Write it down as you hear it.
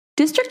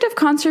District of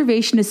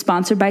Conservation is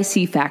sponsored by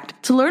CFACT.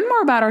 To learn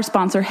more about our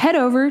sponsor, head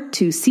over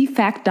to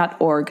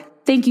cfact.org.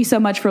 Thank you so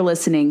much for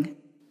listening.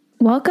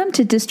 Welcome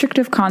to District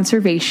of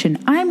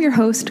Conservation. I'm your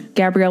host,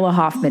 Gabriella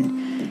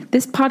Hoffman.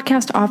 This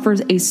podcast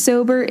offers a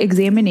sober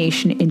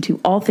examination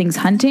into all things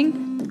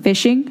hunting,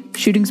 fishing,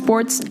 shooting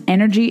sports,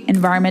 energy,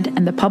 environment,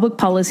 and the public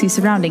policy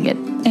surrounding it.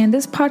 And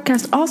this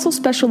podcast also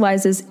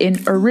specializes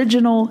in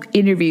original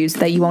interviews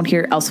that you won't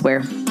hear elsewhere.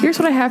 Here's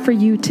what I have for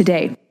you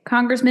today.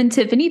 Congressman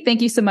Tiffany,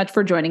 thank you so much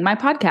for joining my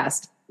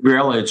podcast.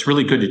 Gabriella, it's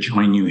really good to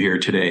join you here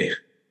today.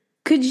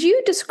 Could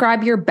you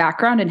describe your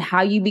background and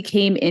how you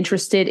became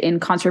interested in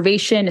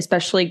conservation,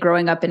 especially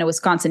growing up in a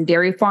Wisconsin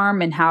dairy farm,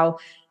 and how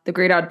the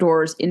great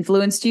outdoors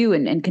influenced you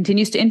and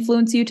continues to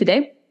influence you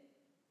today?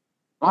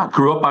 I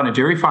grew up on a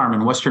dairy farm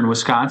in western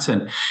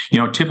Wisconsin,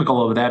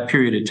 typical of that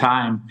period of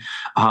time.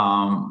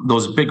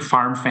 Those big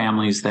farm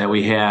families that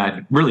we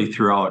had really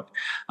throughout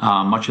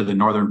much of the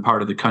northern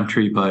part of the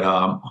country,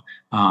 but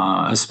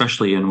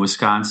especially in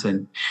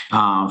Wisconsin.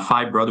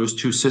 5 brothers,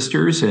 2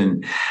 sisters,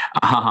 and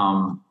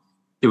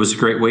it was a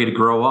great way to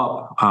grow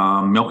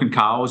up, milking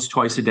cows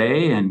twice a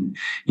day and,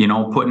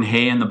 putting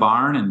hay in the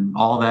barn and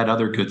all that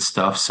other good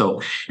stuff.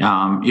 So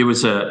it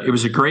was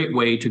a great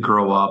way to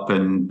grow up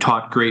and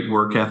taught great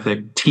work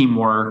ethic,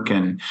 teamwork,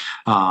 and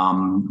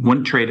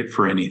wouldn't trade it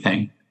for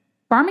anything.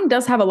 Farming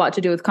does have a lot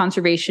to do with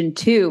conservation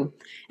too.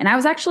 And I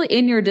was actually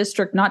in your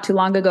district not too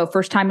long ago,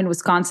 first time in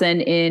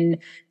Wisconsin,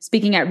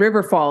 speaking at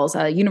River Falls,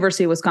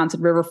 University of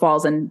Wisconsin, River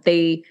Falls, and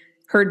they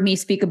heard me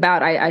speak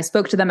about, I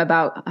spoke to them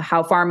about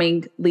how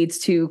farming leads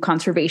to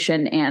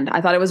conservation, and I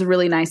thought it was a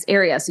really nice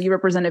area. So you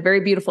represent a very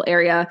beautiful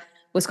area.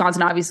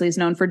 Wisconsin obviously is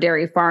known for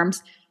dairy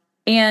farms.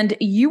 And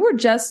you were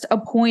just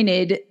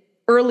appointed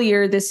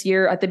earlier this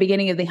year at the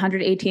beginning of the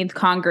 118th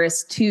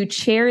Congress to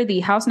chair the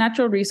House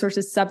Natural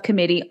Resources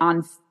Subcommittee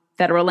on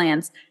Federal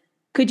Lands.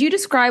 Could you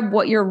describe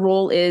what your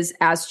role is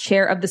as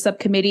chair of the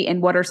subcommittee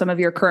and what are some of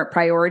your current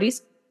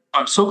priorities?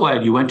 I'm so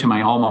glad you went to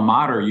my alma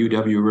mater,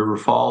 UW River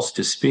Falls,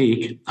 to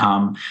speak.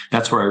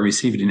 That's where I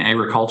received an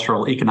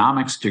agricultural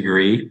economics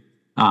degree,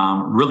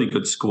 really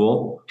good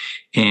school.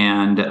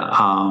 And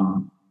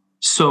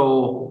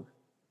so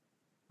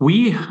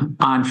we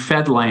on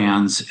Fed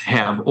lands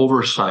have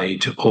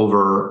oversight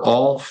over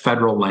all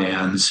federal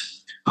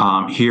lands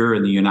here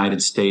in the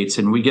United States,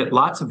 and we get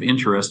lots of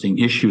interesting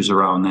issues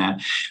around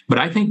that. But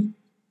I think,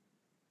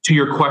 to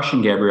your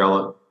question,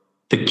 Gabriella,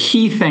 the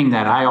key thing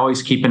that I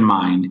always keep in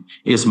mind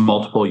is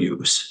multiple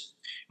use.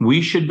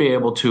 We should be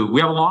able to,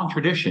 we have a long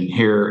tradition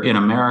here in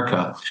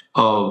America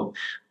of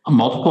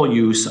multiple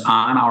use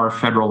on our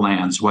federal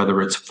lands, whether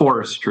it's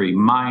forestry,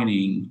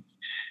 mining,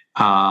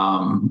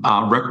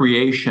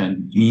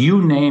 recreation,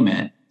 you name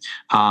it.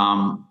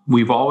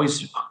 We've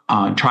always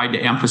tried to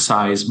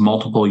emphasize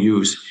multiple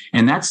use.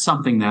 And that's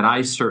something that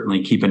I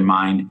certainly keep in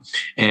mind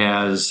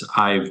as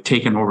I've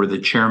taken over the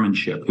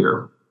chairmanship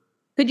here.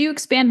 Could you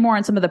expand more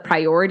on some of the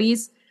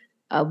priorities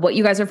of what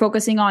you guys are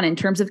focusing on in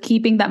terms of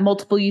keeping that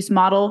multiple use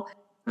model?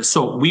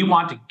 So we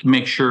want to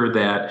make sure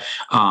that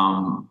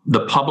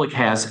the public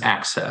has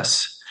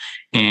access.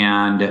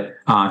 And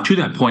to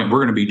that point, we're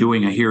going to be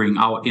doing a hearing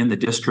out in the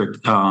district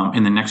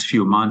in the next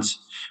few months,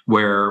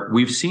 where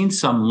we've seen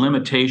some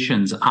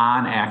limitations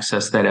on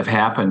access that have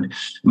happened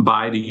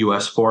by the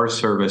U.S. Forest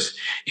Service,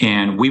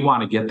 and we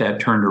want to get that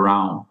turned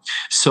around.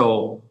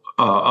 So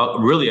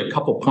really a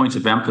couple points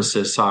of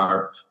emphasis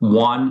are,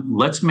 one,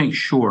 let's make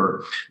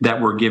sure that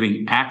we're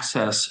giving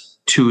access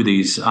to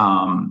these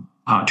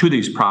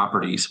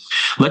properties.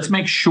 Let's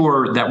make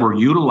sure that we're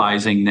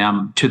utilizing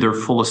them to their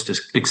fullest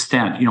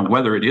extent,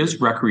 whether it is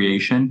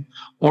recreation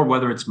or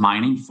whether it's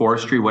mining,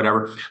 forestry,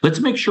 whatever. Let's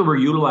make sure we're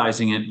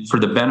utilizing it for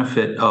the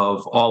benefit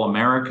of all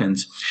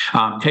Americans.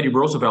 Teddy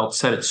Roosevelt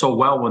said it so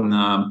well when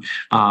the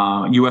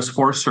U.S.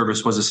 Forest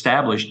Service was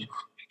established.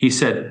 He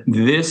said,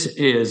 this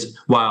is,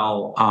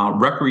 while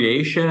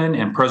recreation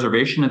and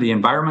preservation of the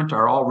environment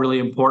are all really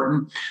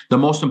important, the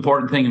most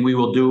important thing we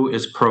will do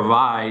is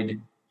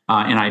provide,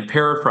 and I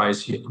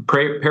paraphrase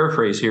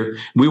here,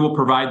 we will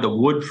provide the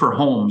wood for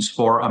homes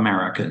for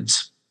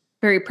Americans.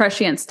 Very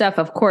prescient stuff,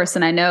 of course,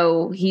 and I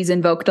know he's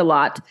invoked a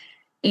lot.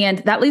 And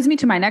that leads me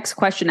to my next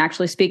question,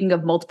 actually, speaking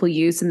of multiple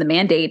use and the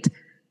mandate.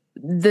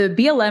 The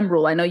BLM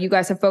rule, I know you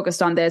guys have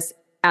focused on this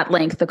at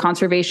length, the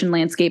Conservation,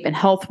 Landscape, and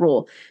Health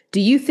Rule.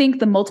 Do you think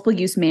the multiple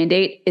use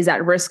mandate is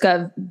at risk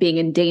of being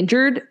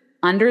endangered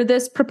under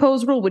this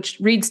proposed rule, which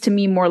reads to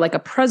me more like a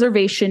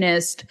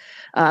preservationist,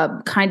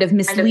 kind of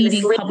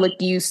misleading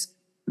public use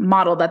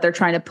model that they're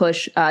trying to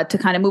push to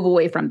kind of move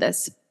away from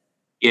this?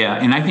 Yeah,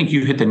 and I think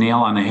you hit the nail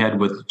on the head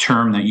with the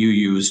term that you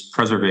used,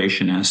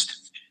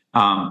 preservationist,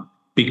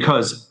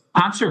 because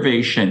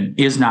conservation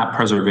is not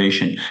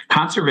preservation.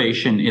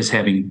 Conservation is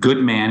having good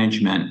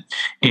management,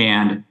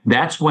 and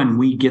that's when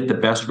we get the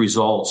best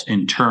results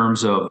in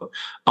terms of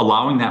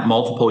allowing that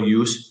multiple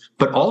use,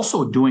 but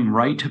also doing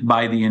right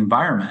by the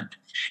environment.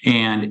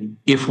 And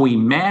if we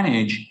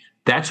manage,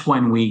 that's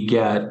when we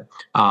get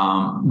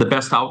the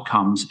best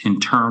outcomes in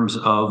terms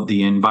of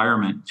the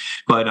environment.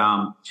 But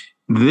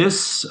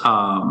this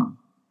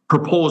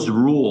proposed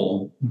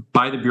rule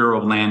by the Bureau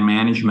of Land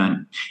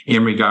Management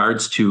in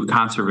regards to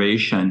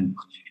conservation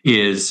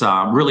is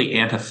really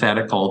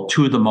antithetical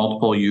to the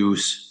multiple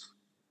use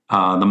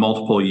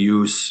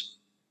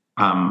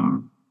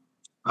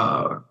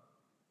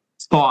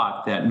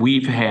thought that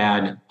we've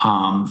had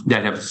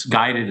that has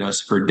guided us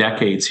for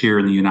decades here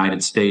in the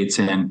United States.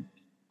 And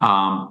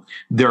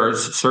there are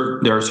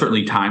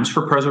certainly times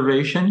for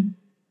preservation,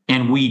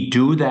 and we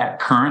do that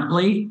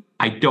currently.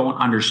 I don't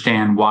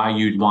understand why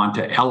you'd want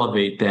to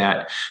elevate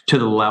that to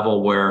the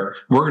level where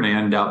we're going to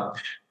end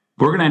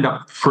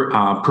up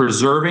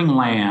preserving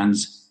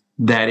lands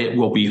that it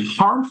will be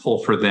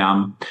harmful for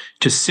them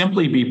to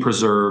simply be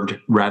preserved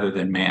rather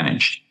than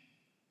managed.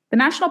 The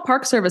National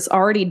Park Service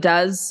already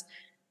does,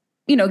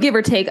 give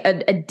or take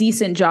a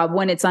decent job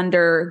when it's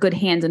under good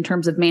hands in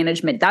terms of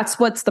management. That's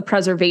what's the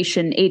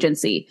preservation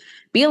agency.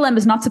 BLM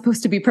is not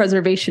supposed to be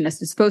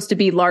preservationist. It's supposed to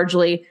be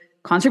largely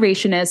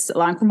conservationist,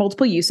 allowing for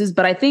multiple uses.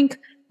 But I think,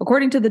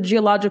 according to the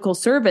Geological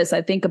Service,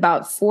 I think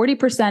about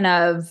 40%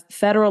 of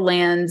federal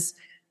lands,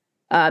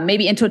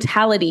 maybe in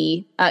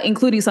totality,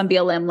 including some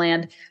BLM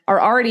land,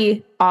 are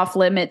already off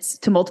limits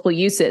to multiple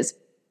uses.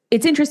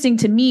 It's interesting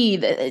to me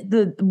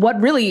that what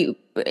really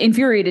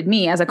infuriated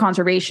me as a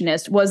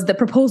conservationist was the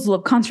proposal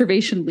of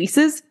conservation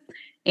leases.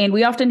 And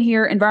we often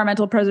hear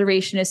environmental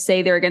preservationists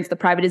say they're against the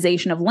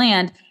privatization of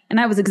land.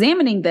 And I was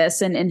examining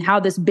this and how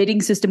this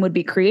bidding system would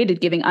be created,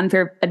 giving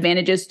unfair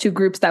advantages to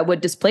groups that would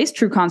displace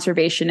true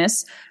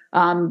conservationists,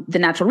 the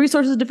Natural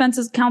Resources Defense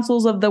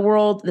Councils of the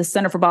world, the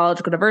Center for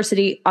Biological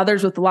Diversity,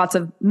 others with lots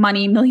of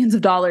money, millions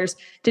of dollars,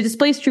 to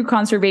displace true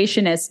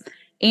conservationists.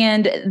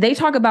 And they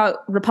talk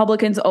about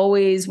Republicans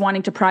always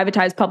wanting to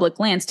privatize public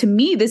lands. To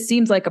me, this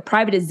seems like a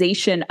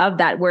privatization of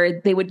that,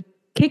 where they would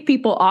kick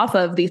people off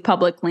of these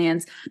public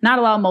lands, not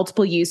allow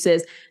multiple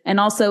uses, and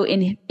also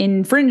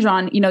infringe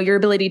on, your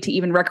ability to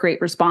even recreate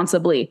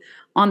responsibly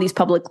on these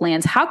public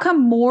lands. How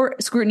come more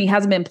scrutiny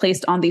hasn't been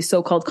placed on these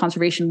so-called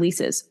conservation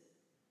leases?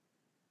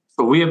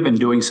 So we have been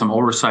doing some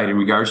oversight in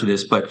regards to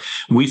this, but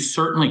we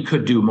certainly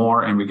could do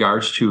more in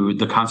regards to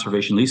the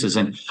conservation leases.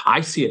 And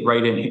I see it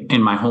right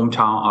in my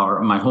hometown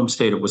or my home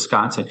state of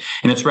Wisconsin.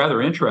 And it's rather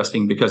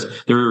interesting because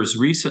there was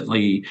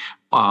recently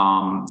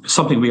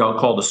something we all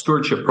call the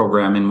stewardship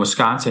program in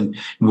Wisconsin,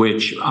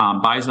 which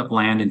buys up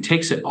land and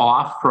takes it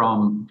off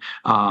from,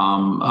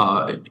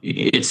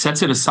 it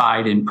sets it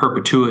aside in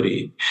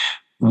perpetuity.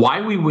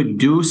 Why we would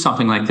do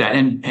something like that,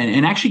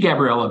 and actually,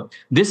 Gabriella,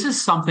 this is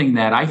something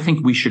that I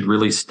think we should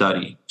really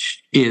study,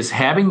 is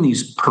having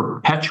these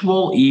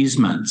perpetual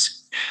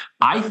easements.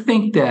 I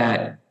think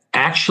that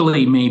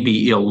actually may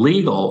be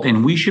illegal,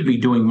 and we should be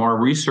doing more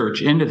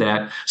research into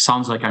that.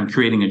 Sounds like I'm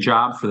creating a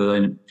job for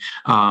the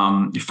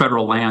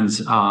federal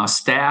lands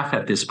staff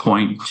at this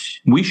point.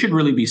 We should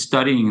really be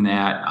studying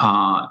that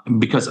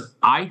because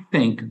I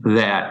think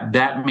that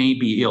that may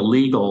be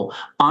illegal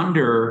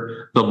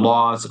under the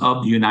laws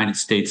of the United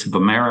States of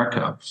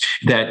America,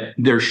 that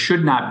there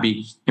should not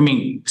be. I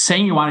mean,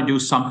 saying you want to do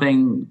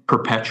something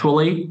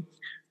perpetually,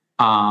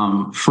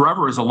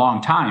 forever is a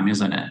long time,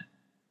 isn't it?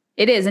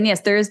 It is. And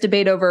yes, there is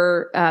debate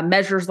over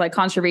measures like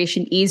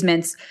conservation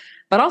easements.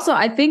 But also,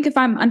 I think if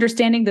I'm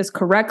understanding this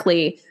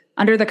correctly,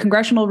 under the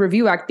Congressional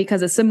Review Act,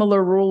 because a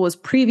similar rule was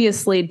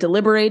previously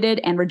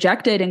deliberated and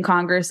rejected in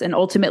Congress and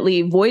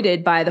ultimately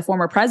voided by the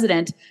former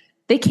president,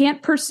 they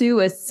can't pursue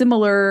a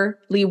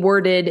similarly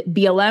worded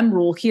BLM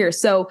rule here.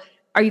 So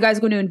are you guys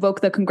going to invoke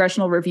the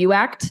Congressional Review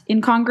Act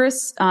in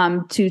Congress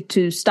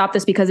to stop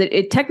this? Because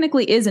it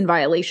technically is in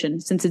violation,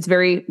 since it's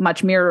very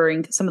much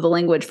mirroring some of the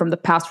language from the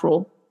past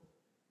rule.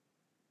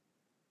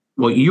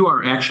 Well, you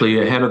are actually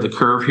ahead of the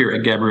curve here,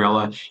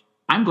 Gabriella.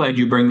 I'm glad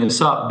you bring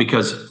this up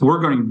because we're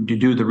going to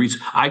do the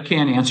research. I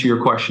can't answer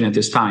your question at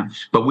this time,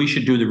 but we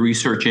should do the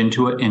research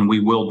into it, and we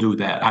will do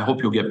that. I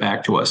hope you'll get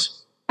back to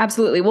us.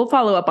 Absolutely. We'll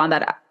follow up on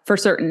that for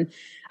certain.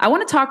 I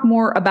want to talk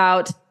more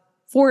about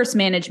forest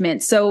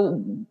management.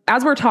 So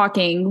as we're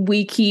talking,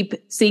 we keep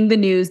seeing the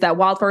news that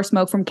wildfire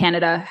smoke from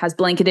Canada has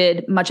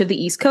blanketed much of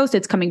the East Coast.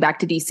 It's coming back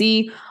to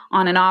DC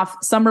on and off.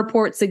 Some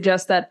reports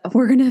suggest that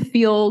we're going to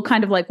feel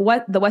kind of like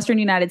what the Western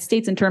United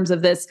States in terms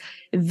of this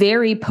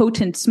very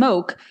potent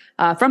smoke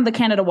from the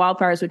Canada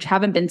wildfires, which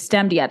haven't been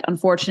stemmed yet,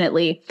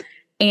 unfortunately.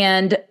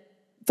 And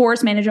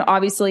forest management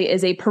obviously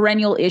is a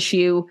perennial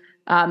issue.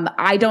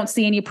 I don't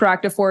see any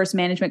proactive forest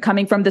management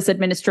coming from this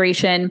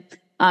administration.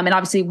 And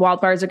obviously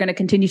wildfires are going to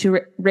continue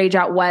to rage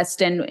out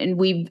west. And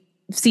we've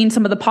seen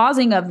some of the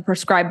pausing of the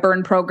prescribed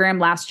burn program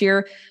last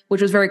year,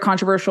 which was very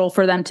controversial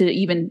for them to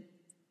even,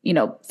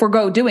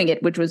 forego doing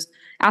it, which was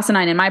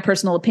asinine in my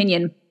personal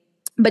opinion.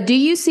 But do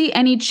you see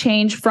any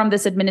change from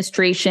this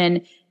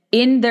administration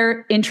in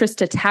their interest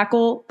to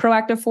tackle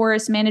proactive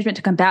forest management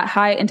to combat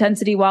high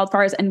intensity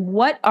wildfires? And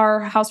what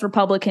are House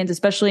Republicans,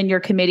 especially in your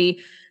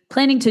committee,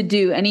 planning to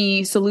do?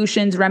 Any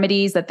solutions,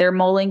 remedies that they're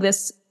mulling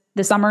this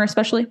summer,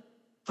 especially?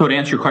 So to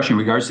answer your question in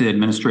regards to the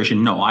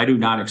administration, no, I do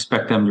not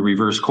expect them to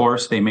reverse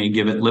course. They may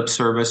give it lip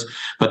service,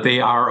 but they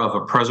are of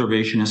a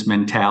preservationist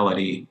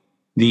mentality.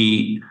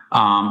 The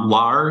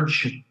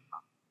large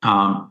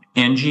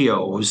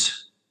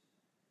NGOs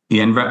the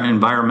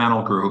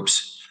environmental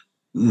groups,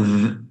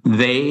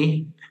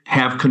 they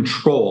have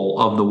control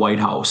of the White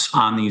House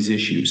on these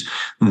issues.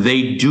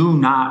 They do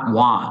not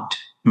want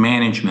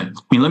management.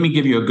 I mean, let me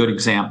give you a good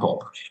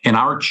example. And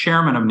our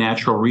chairman of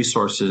natural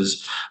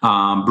resources,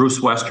 Bruce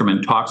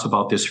Westerman, talks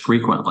about this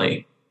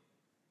frequently.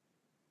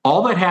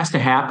 All that has to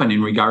happen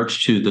in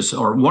regards to this,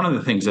 or one of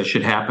the things that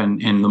should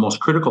happen, and the most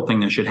critical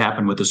thing that should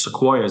happen with the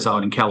sequoias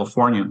out in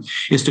California,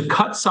 is to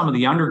cut some of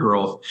the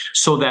undergrowth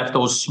so that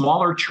those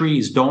smaller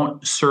trees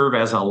don't serve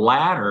as a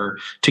ladder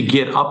to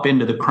get up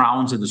into the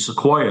crowns of the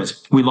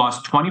sequoias. We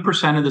lost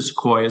 20% of the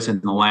sequoias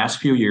in the last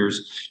few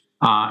years.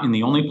 In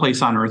the only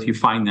place on earth you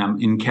find them,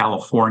 in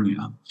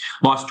California.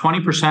 Lost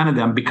 20% of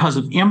them because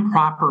of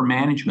improper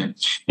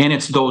management. And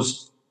it's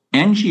those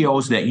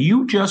NGOs that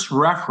you just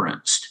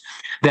referenced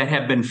that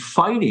have been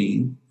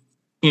fighting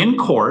in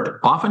court,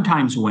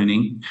 oftentimes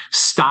winning,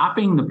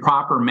 stopping the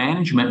proper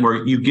management,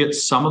 where you get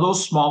some of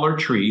those smaller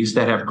trees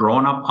that have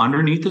grown up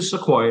underneath the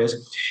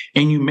sequoias,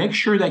 and you make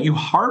sure that you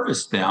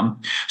harvest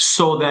them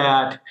so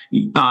that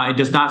it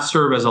does not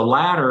serve as a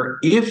ladder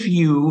if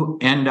you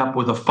end up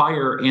with a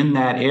fire in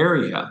that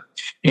area.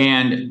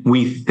 And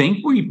we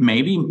think we've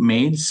maybe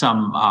made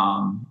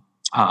some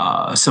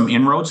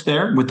inroads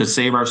there with the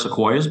Save Our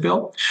Sequoias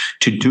bill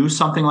to do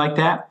something like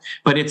that.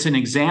 But it's an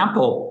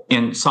example,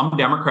 and some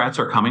Democrats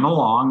are coming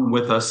along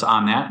with us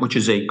on that, which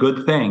is a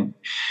good thing.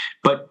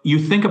 But you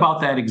think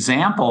about that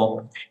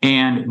example,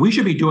 and we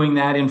should be doing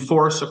that in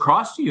forests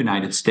across the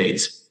United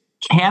States.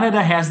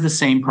 Canada has the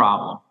same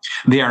problem.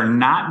 They are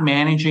not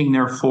managing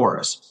their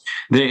forests.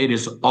 It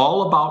is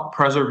all about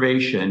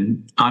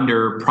preservation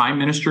under Prime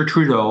Minister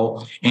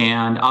Trudeau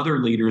and other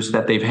leaders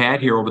that they've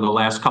had here over the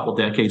last couple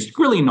decades,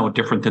 really no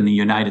different than the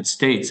United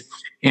States.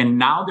 And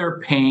now they're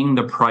paying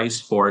the price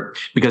for it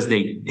because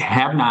they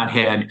have not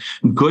had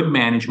good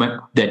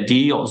management that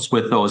deals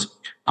with those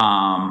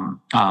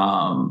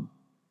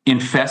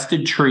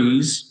infested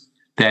trees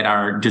that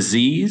are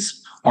disease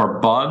or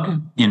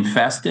bug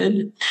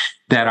infested,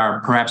 that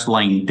are perhaps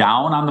laying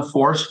down on the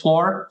forest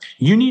floor.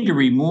 You need to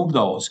remove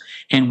those.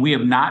 And we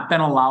have not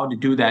been allowed to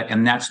do that.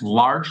 And that's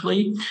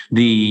largely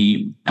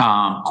the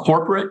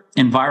corporate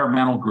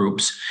environmental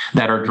groups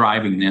that are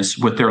driving this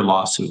with their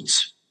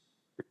lawsuits.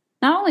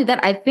 Not only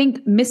that, I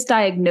think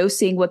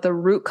misdiagnosing what the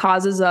root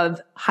causes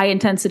of high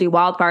intensity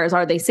wildfires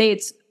are. They say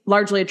it's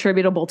largely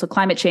attributable to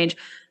climate change.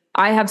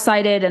 I have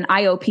cited an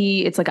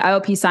IOP. It's like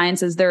IOP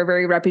Sciences. They're a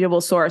very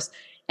reputable source.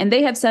 And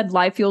they have said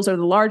live fuels are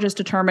the largest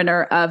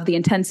determiner of the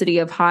intensity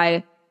of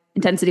high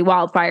intensity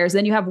wildfires.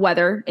 Then you have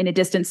weather in a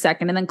distant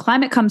second, and then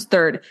climate comes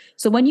third.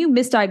 So when you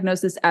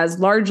misdiagnose this as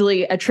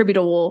largely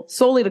attributable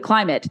solely to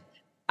climate,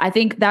 I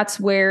think that's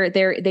where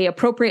they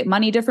appropriate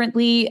money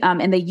differently,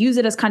 and they use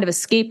it as kind of a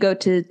scapegoat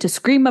to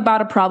scream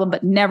about a problem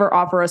but never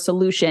offer a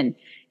solution.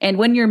 And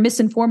when you're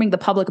misinforming the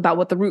public about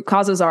what the root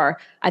causes are,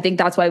 I think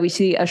that's why we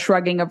see a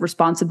shrugging of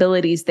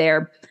responsibilities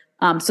there.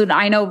 So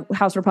I know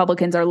House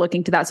Republicans are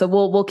looking to that. So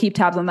we'll keep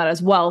tabs on that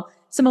as well.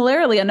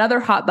 Similarly, another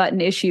hot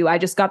button issue, I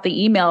just got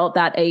the email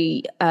that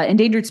a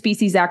Endangered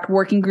Species Act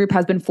working group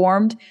has been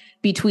formed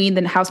between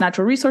the House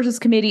Natural Resources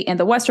Committee and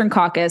the Western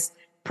Caucus.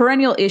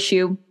 Perennial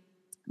issue.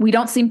 We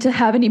don't seem to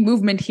have any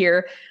movement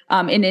here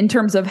in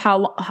terms of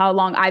how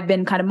long I've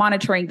been kind of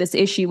monitoring this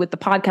issue with the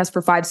podcast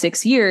for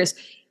 5-6 years.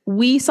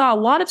 We saw a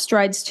lot of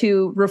strides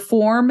to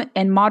reform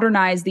and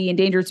modernize the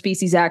Endangered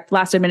Species Act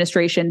last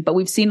administration, but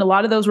we've seen a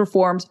lot of those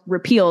reforms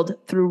repealed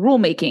through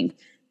rulemaking.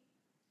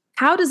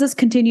 How does this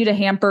continue to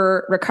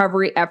hamper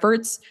recovery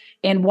efforts?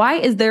 And why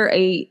is there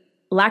a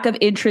lack of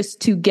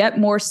interest to get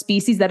more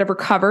species that have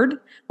recovered,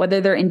 whether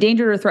they're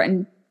endangered or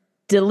threatened,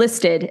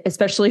 delisted,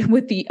 especially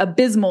with the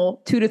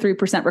abysmal 2 to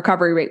 3%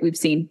 recovery rate we've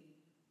seen?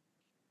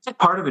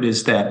 Part of it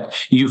is that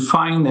you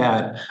find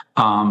that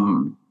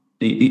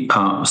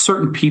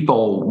certain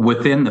people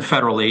within the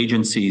federal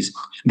agencies,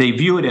 they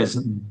view it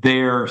as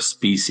their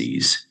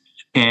species.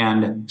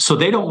 And so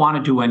they don't want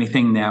to do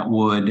anything that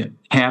would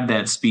have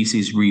that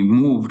species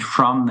removed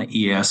from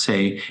the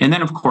ESA. And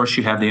then, of course,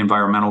 you have the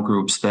environmental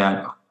groups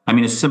that, I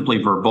mean, it's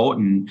simply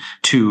verboten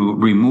to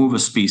remove a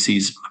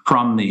species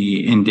from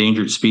the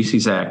Endangered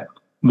Species Act.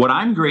 What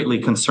I'm greatly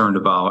concerned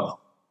about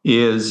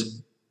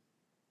is,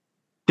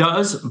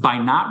 by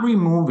not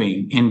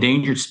removing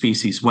endangered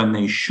species when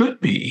they should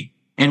be,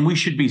 and we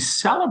should be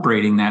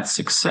celebrating that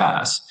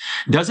success,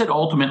 does it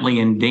ultimately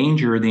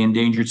endanger the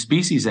Endangered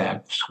Species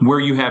Act, where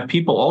you have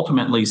people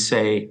ultimately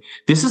say,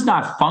 this is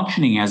not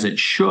functioning as it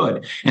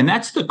should? And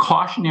that's the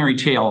cautionary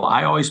tale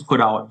I always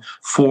put out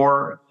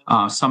for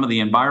some of the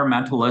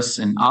environmentalists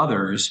and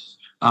others,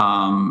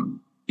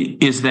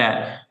 is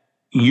that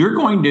you're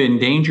going to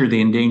endanger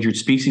the Endangered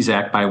Species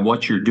Act by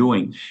what you're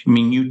doing. I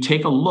mean, you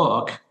take a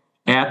look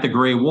at the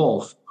gray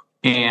wolf,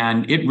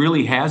 and it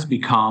really has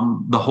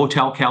become the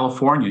Hotel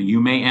California.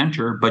 You may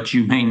enter, but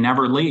you may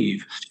never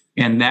leave.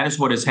 And that is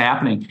what is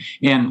happening.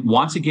 And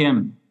once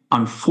again,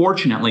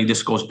 unfortunately,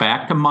 this goes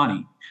back to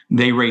money.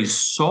 They raise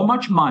so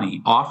much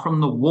money off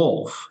from the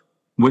wolf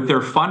with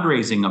their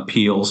fundraising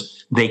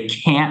appeals, they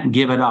can't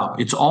give it up.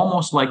 It's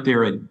almost like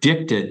they're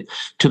addicted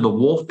to the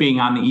wolf being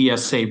on the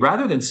ESA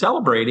rather than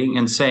celebrating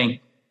and saying,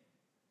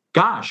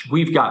 gosh,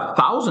 we've got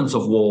thousands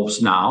of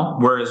wolves now,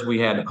 whereas we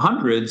had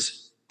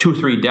hundreds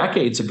 2-3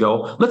 decades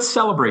ago. Let's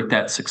celebrate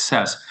that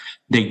success.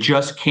 They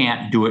just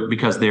can't do it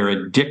because they're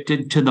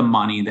addicted to the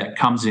money that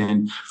comes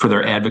in for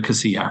their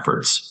advocacy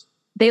efforts.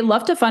 They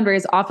love to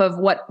fundraise off of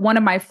what one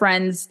of my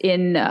friends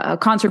in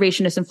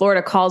conservationist in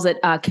Florida calls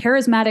it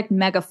charismatic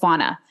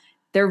megafauna.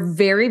 They're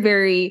very,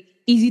 very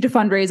easy to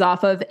fundraise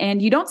off of,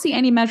 and you don't see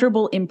any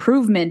measurable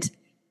improvement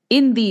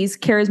in these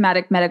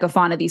charismatic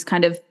megafauna, these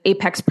kind of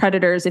apex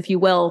predators, if you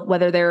will,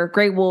 whether they're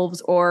gray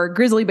wolves or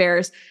grizzly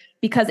bears,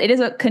 because it is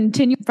a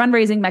continued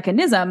fundraising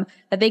mechanism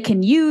that they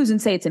can use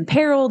and say it's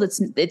imperiled.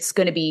 It's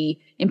going to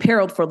be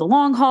imperiled for the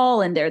long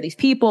haul. And there are these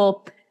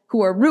people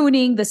who are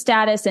ruining the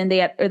status and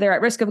they're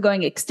at risk of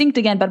going extinct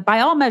again. But by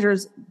all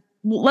measures,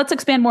 let's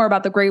expand more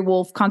about the gray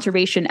wolf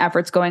conservation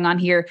efforts going on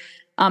here.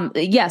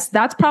 Yes,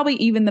 that's probably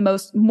even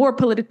the more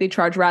politically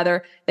charged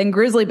rather than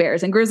grizzly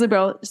bears. And grizzly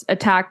bears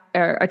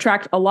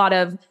attract a lot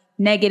of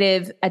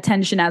negative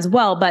attention as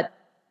well. But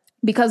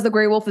because the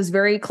gray wolf is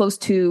very close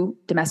to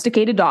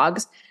domesticated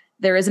dogs,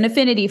 there is an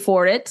affinity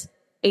for it.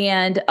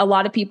 And a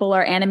lot of people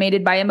are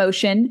animated by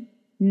emotion,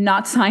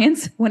 not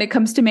science, when it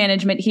comes to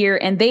management here.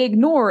 And they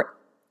ignore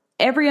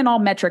every and all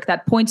metric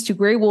that points to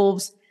gray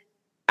wolves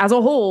as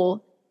a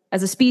whole,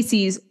 as a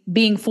species,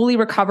 being fully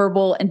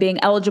recoverable and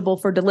being eligible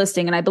for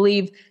delisting. And I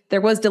believe there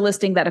was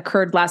delisting that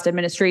occurred last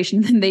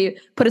administration, and they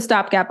put a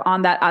stopgap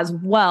on that as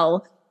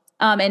well.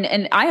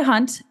 And I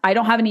hunt. I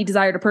don't have any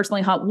desire to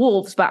personally hunt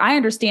wolves, but I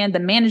understand the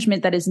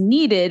management that is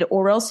needed,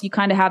 or else you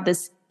kind of have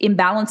this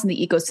imbalance in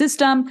the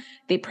ecosystem.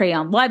 They prey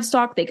on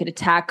livestock. They could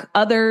attack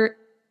other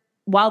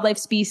wildlife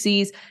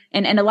species.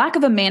 And a lack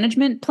of a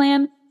management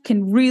plan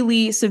can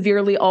really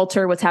severely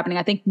alter what's happening.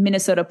 I think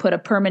Minnesota put a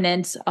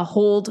permanent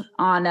hold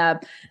on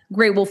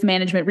gray wolf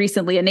management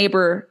recently, a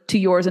neighbor to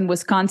yours in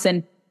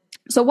Wisconsin.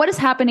 So what is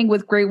happening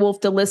with gray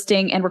wolf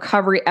delisting and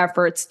recovery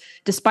efforts,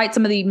 despite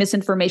some of the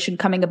misinformation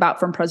coming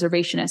about from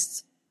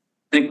preservationists?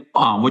 I think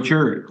what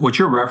you're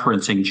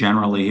referencing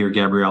generally here,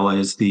 Gabriella,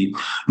 is the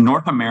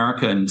North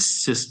American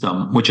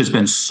system, which has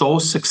been so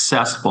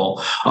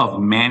successful of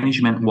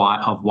management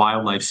of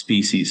wildlife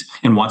species.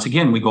 And once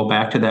again, we go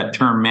back to that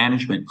term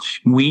management.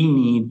 We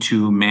need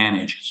to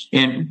manage.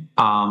 And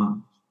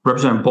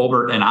Representative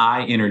Bolbert and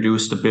I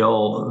introduced a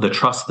bill, the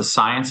Trust the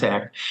Science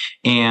Act,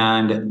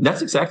 and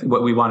that's exactly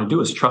what we want to do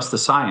is trust the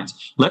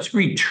science. Let's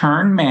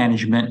return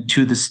management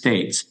to the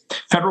states.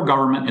 Federal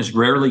government is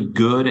rarely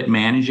good at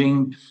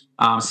managing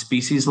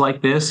species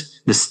like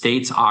this. The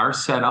states are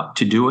set up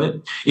to do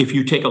it. If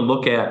you take a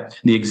look at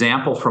the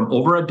example from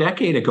over a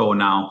decade ago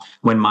now,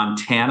 when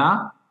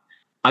Montana,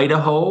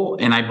 Idaho,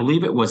 and I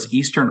believe it was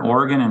Eastern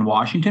Oregon and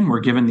Washington were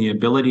given the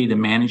ability to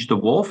manage the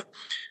wolf,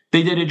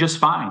 they did it just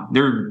fine.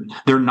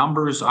 Their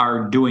numbers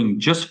are doing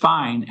just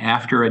fine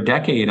after a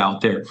decade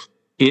out there.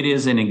 It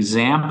is an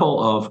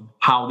example of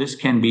how this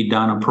can be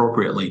done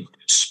appropriately.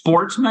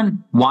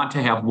 Sportsmen want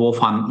to have wolves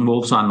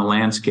on the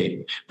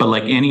landscape, but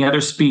like any other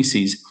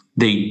species,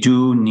 they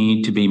do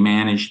need to be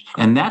managed.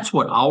 And that's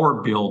what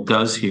our bill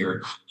does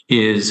here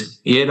is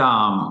it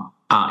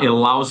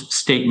allows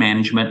state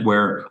management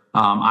where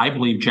I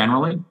believe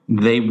generally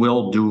they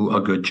will do a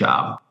good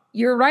job.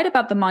 You're right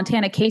about the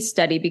Montana case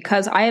study,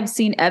 because I have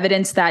seen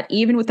evidence that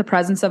even with the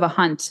presence of a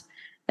hunt,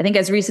 I think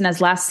as recent as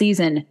last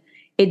season,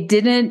 it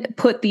didn't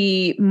put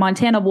the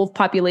Montana wolf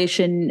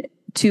population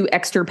to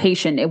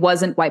extirpation. It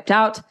wasn't wiped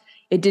out.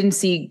 It didn't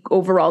see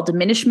overall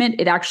diminishment.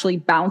 It actually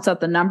balanced out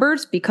the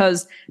numbers,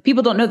 because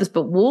people don't know this,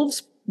 but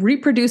wolves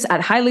reproduce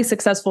at highly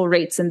successful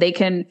rates, and they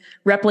can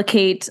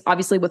replicate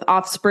obviously with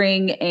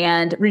offspring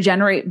and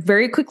regenerate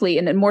very quickly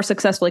and more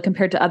successfully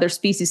compared to other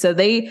species. So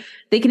they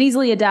can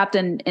easily adapt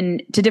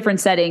to different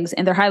settings,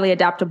 and they're highly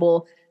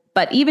adaptable.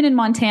 But even in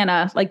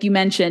Montana, like you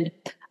mentioned,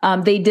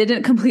 they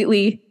didn't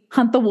completely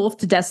hunt the wolf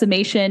to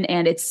decimation,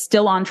 and it's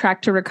still on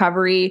track to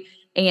recovery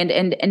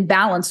and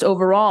balanced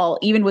overall,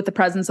 even with the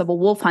presence of a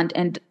wolf hunt.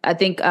 And I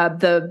think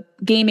the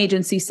game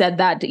agency said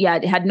that,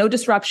 it had no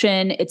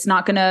disruption. It's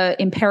not going to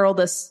imperil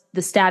the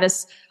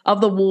status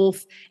of the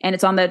wolf, and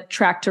it's on the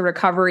track to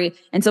recovery.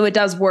 And so it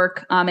does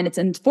work. And it's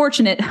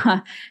unfortunate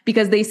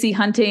because they see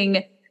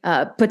hunting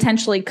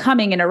potentially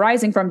coming and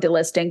arising from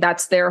delisting.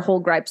 That's their whole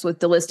gripes with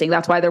delisting.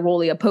 That's why they're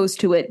wholly opposed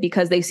to it,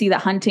 because they see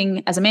that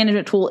hunting as a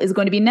management tool is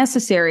going to be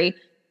necessary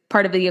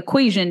part of the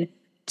equation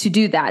to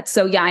do that.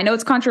 So yeah, I know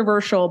it's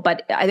controversial,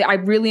 but I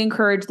really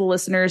encourage the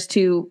listeners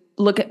to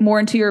look more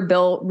into your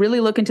bill,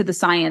 really look into the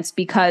science,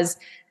 because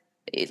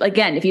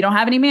again, if you don't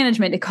have any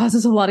management, it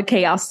causes a lot of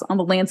chaos on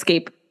the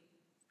landscape.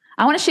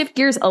 I want to shift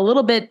gears a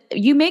little bit.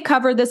 You may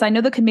cover this. I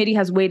know the committee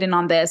has weighed in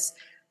on this,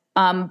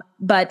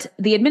 but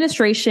the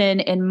administration,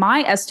 in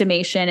my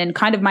estimation and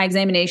kind of my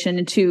examination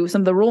into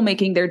some of the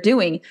rulemaking they're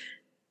doing,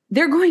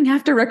 they're going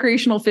after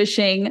recreational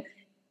fishing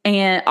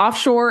and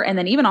offshore and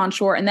then even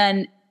onshore. And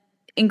then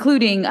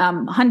including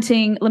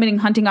hunting, limiting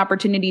hunting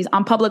opportunities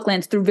on public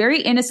lands through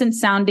very innocent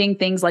sounding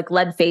things like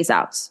lead phase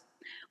outs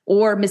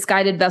or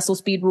misguided vessel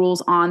speed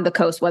rules on the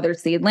coast, whether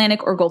it's the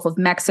Atlantic or Gulf of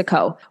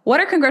Mexico. What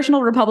are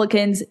congressional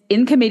Republicans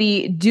in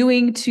committee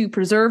doing to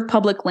preserve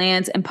public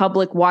lands and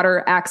public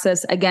water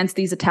access against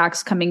these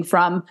attacks coming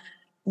from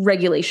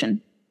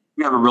regulation?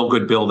 We have a real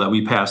good bill that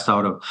we passed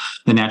out of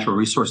the Natural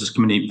Resources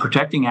Committee,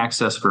 Protecting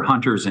Access for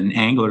Hunters and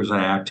Anglers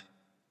Act.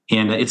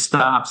 And it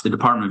stops the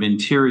Department of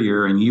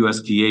Interior and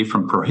USDA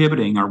from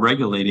prohibiting or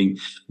regulating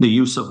the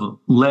use of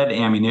lead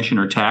ammunition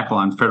or tackle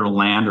on federal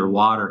land or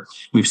water.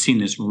 We've seen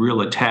this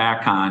real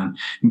attack on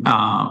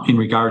in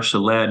regards to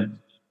lead.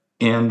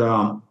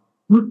 And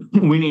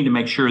we need to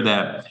make sure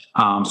that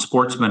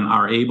sportsmen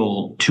are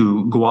able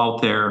to go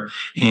out there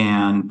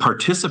and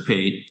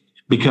participate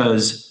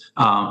because,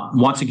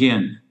 once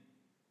again,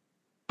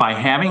 by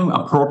having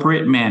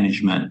appropriate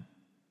management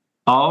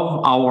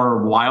of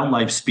our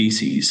wildlife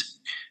species,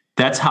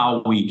 that's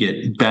how we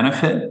get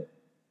benefit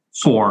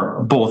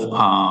for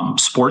both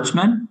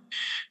sportsmen,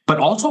 but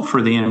also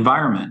for the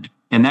environment.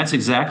 And that's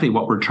exactly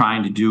what we're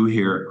trying to do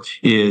here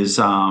is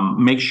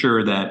make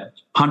sure that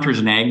hunters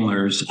and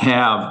anglers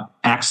have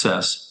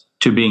access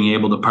to being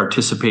able to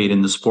participate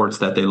in the sports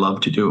that they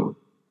love to do.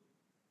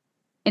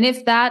 And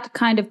if that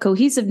kind of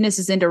cohesiveness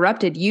is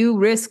interrupted, you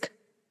risk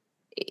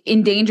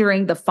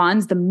endangering the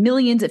funds, the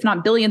millions, if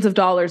not billions of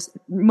dollars,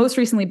 most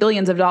recently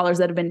billions of dollars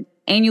that have been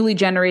annually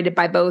generated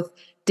by both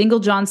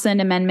Dingell-Johnson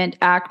Amendment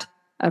Act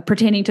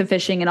pertaining to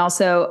fishing and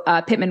also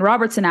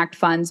Pittman-Robertson Act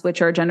funds,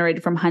 which are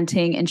generated from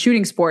hunting and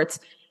shooting sports.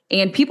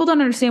 And people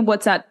don't understand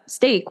what's at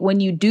stake when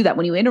you do that,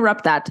 when you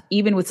interrupt that,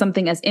 even with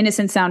something as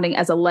innocent sounding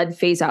as a lead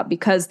phase out,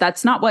 because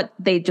that's not what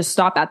they just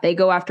stop at. They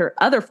go after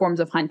other forms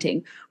of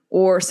hunting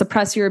or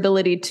suppress your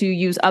ability to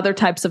use other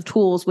types of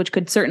tools, which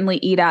could certainly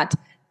eat at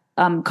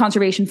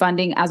conservation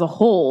funding as a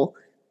whole.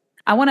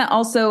 I want to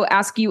also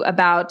ask you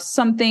about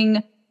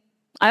something.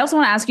 I also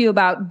want to ask you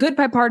about good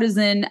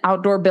bipartisan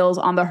outdoor bills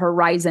on the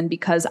horizon,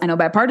 because I know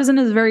bipartisan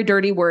is a very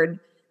dirty word.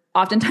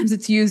 Oftentimes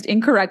it's used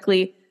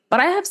incorrectly, but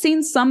I have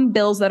seen some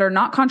bills that are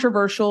not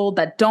controversial,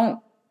 that don't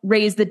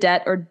raise the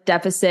debt or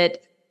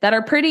deficit, that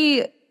are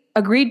pretty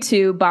agreed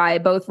to by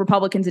both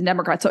Republicans and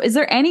Democrats. So is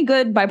there any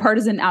good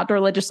bipartisan outdoor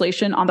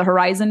legislation on the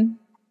horizon?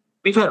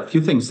 We've had a few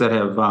things that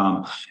have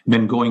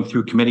been going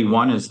through committee.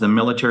 One is the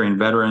Military and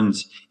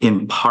Veterans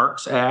in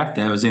Parks Act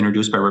that was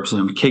introduced by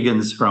Representative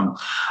Kiggins from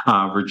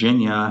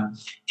Virginia.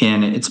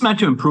 And it's meant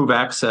to improve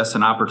access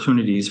and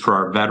opportunities for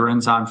our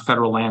veterans on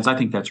federal lands. I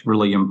think that's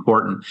really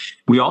important.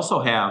 We also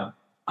have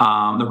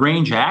the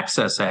Range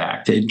Access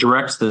Act. It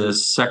directs the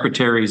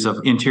Secretaries of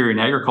Interior and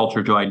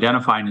Agriculture to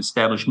identify and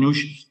establish new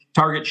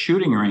target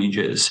shooting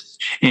ranges.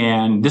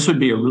 And this would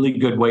be a really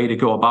good way to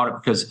go about it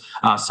because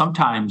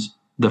sometimes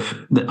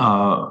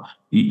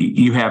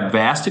you have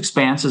vast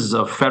expanses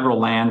of federal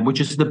land,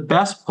 which is the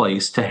best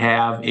place to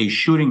have a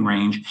shooting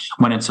range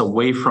when it's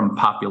away from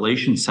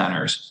population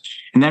centers.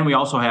 And then we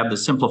also have the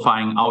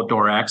Simplifying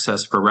Outdoor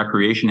Access for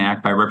Recreation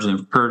Act by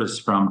Representative Curtis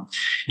from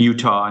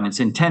Utah, and it's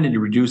intended to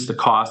reduce the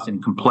cost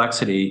and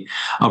complexity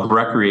of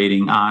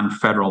recreating on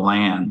federal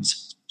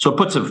lands. So it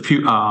puts a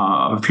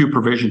few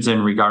provisions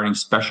in regarding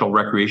special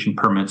recreation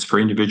permits for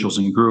individuals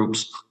and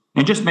groups.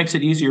 And just makes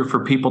it easier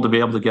for people to be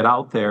able to get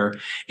out there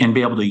and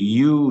be able to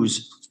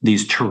use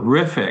these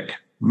terrific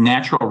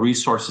natural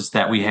resources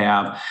that we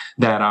have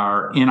that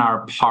are in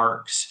our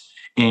parks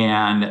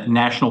and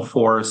national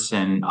forests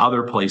and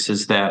other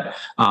places that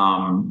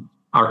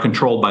are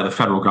controlled by the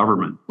federal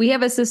government. We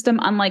have a system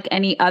unlike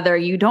any other.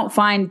 You don't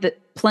find the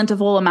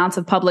plentiful amounts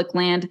of public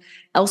land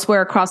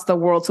elsewhere across the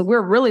world. So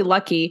we're really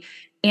lucky.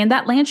 And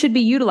that land should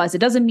be utilized. It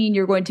doesn't mean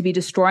you're going to be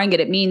destroying it.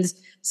 It means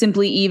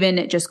simply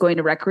even just going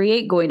to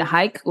recreate, going to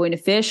hike, going to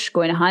fish,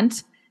 going to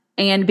hunt,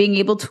 and being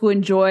able to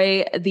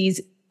enjoy these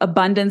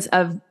abundance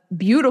of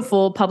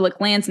beautiful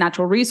public lands,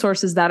 natural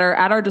resources that are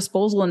at our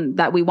disposal and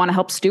that we want to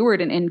help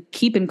steward and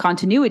keep in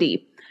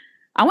continuity.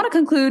 I want to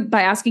conclude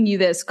by asking you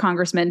this,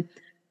 Congressman.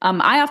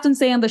 I often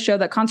say on the show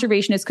that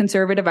conservation is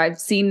conservative. I've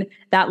seen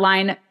that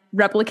line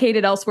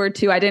replicated elsewhere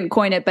too. I didn't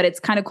coin it, but it's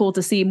kind of cool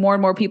to see more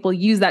and more people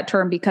use that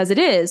term because it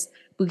is.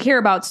 We care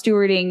about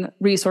stewarding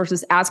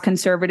resources as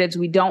conservatives.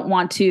 We don't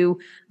want to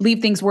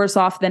leave things worse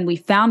off than we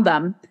found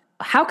them.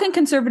 How can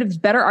conservatives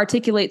better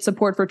articulate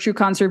support for true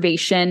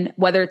conservation,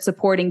 whether it's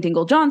supporting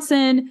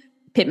Dingell-Johnson,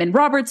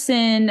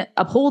 Pittman-Robertson,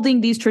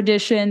 upholding these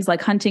traditions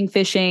like hunting,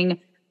 fishing,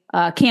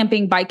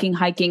 camping, biking,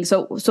 hiking?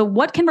 So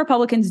what can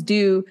Republicans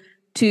do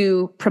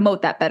to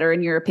promote that better,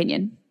 in your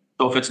opinion?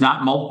 So if it's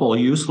not multiple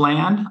use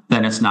land,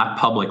 then it's not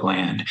public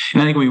land.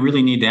 And I think we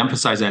really need to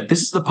emphasize that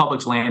this is the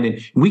public's land,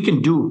 and we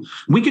can do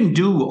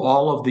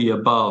all of the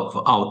above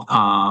out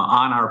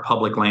on our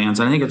public lands.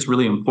 And I think it's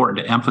really important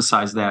to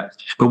emphasize that.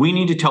 But we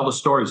need to tell the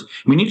stories.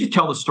 We need to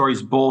tell the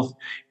stories both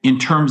in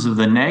terms of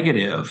the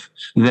negative,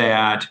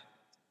 that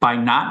by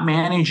not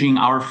managing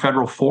our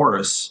federal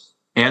forests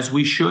as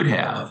we should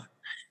have,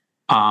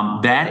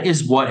 That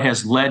is what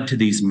has led to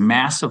these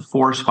massive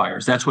forest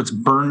fires. That's what's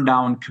burned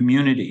down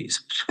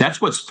communities.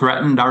 That's what's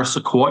threatened our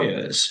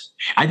sequoias.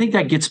 I think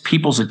that gets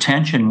people's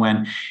attention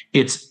when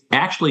it's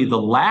actually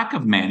the lack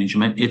of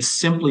management. It's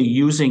simply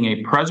using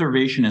a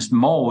preservationist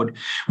mode,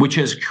 which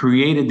has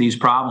created these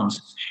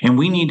problems. And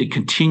we need to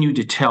continue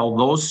to tell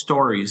those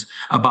stories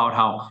about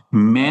how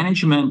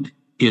management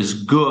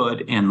is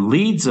good and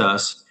leads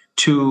us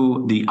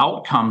to the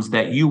outcomes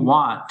that you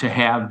want to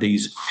have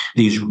these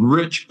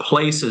rich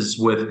places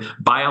with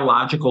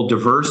biological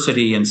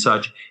diversity and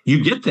such.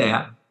 You get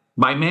that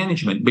by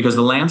management because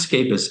the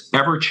landscape is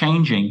ever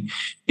changing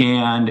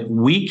and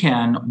we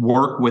can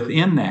work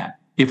within that.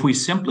 If we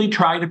simply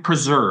try to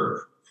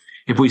preserve,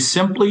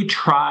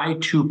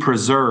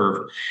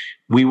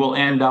 we will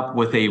end up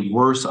with a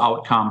worse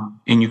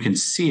outcome. And you can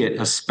see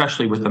it,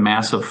 especially with the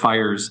massive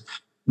fires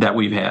that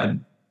we've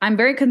had. I'm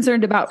very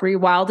concerned about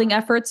rewilding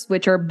efforts,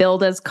 which are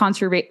billed as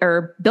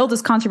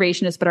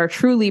conservationists, but are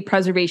truly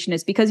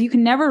preservationists, because you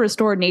can never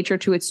restore nature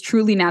to its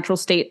truly natural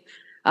state,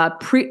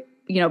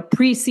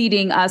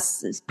 preceding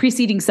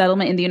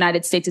settlement in the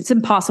United States. It's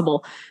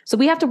impossible. So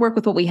we have to work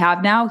with what we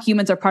have now.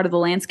 Humans are part of the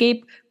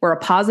landscape. We're a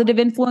positive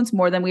influence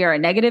more than we are a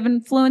negative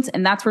influence.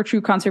 And that's where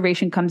true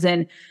conservation comes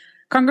in.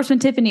 Congressman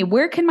Tiffany,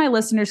 where can my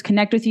listeners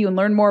connect with you and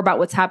learn more about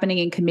what's happening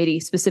in committee,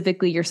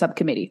 specifically your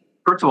subcommittee?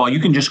 First of all, you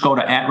can just go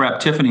to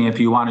 @RepTiffany if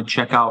you want to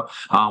check out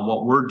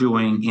what we're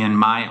doing in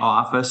my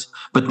office.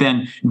 But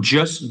then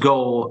just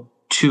go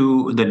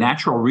to the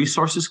Natural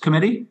Resources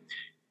Committee,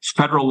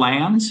 Federal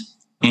Lands,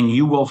 and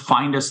you will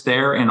find us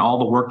there and all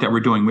the work that we're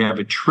doing. We have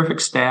a terrific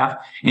staff,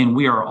 and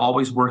we are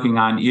always working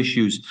on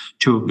issues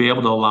to be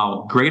able to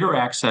allow greater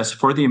access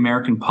for the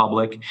American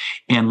public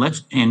and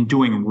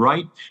doing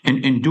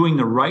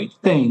the right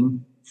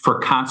thing for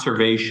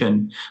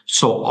conservation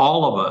so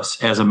all of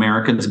us as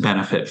Americans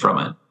benefit from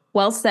it.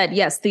 Well said.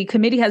 Yes, the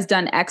committee has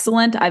done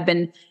excellent. I've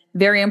been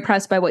very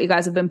impressed by what you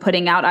guys have been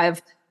putting out.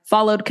 I've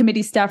followed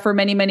committee staff for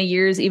many, many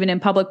years, even in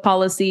public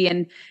policy.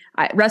 And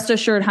rest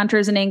assured,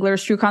 hunters and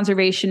anglers, true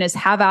conservationists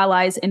have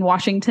allies in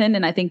Washington.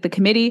 And I think the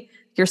committee,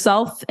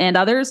 yourself and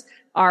others,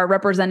 are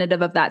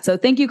representative of that. So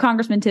thank you,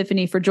 Congressman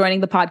Tiffany, for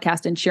joining the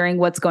podcast and sharing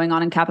what's going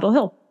on in Capitol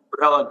Hill.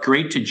 Bella,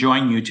 great to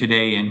join you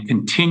today and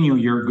continue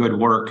your good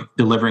work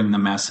delivering the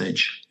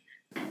message.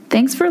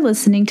 Thanks for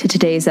listening to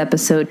today's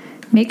episode.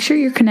 Make sure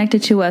you're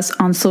connected to us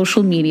on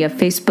social media,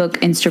 Facebook,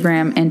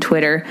 Instagram, and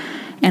Twitter.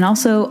 And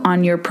also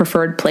on your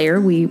preferred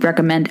player, we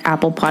recommend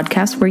Apple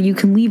Podcasts, where you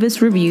can leave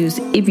us reviews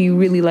if you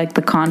really like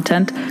the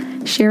content.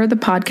 Share the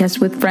podcast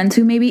with friends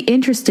who may be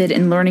interested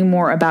in learning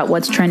more about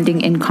what's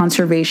trending in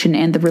conservation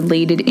and the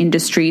related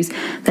industries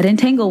that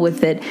entangle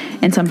with it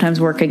and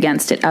sometimes work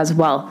against it as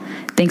well.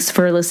 Thanks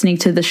for listening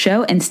to the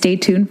show, and stay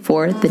tuned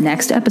for the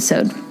next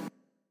episode.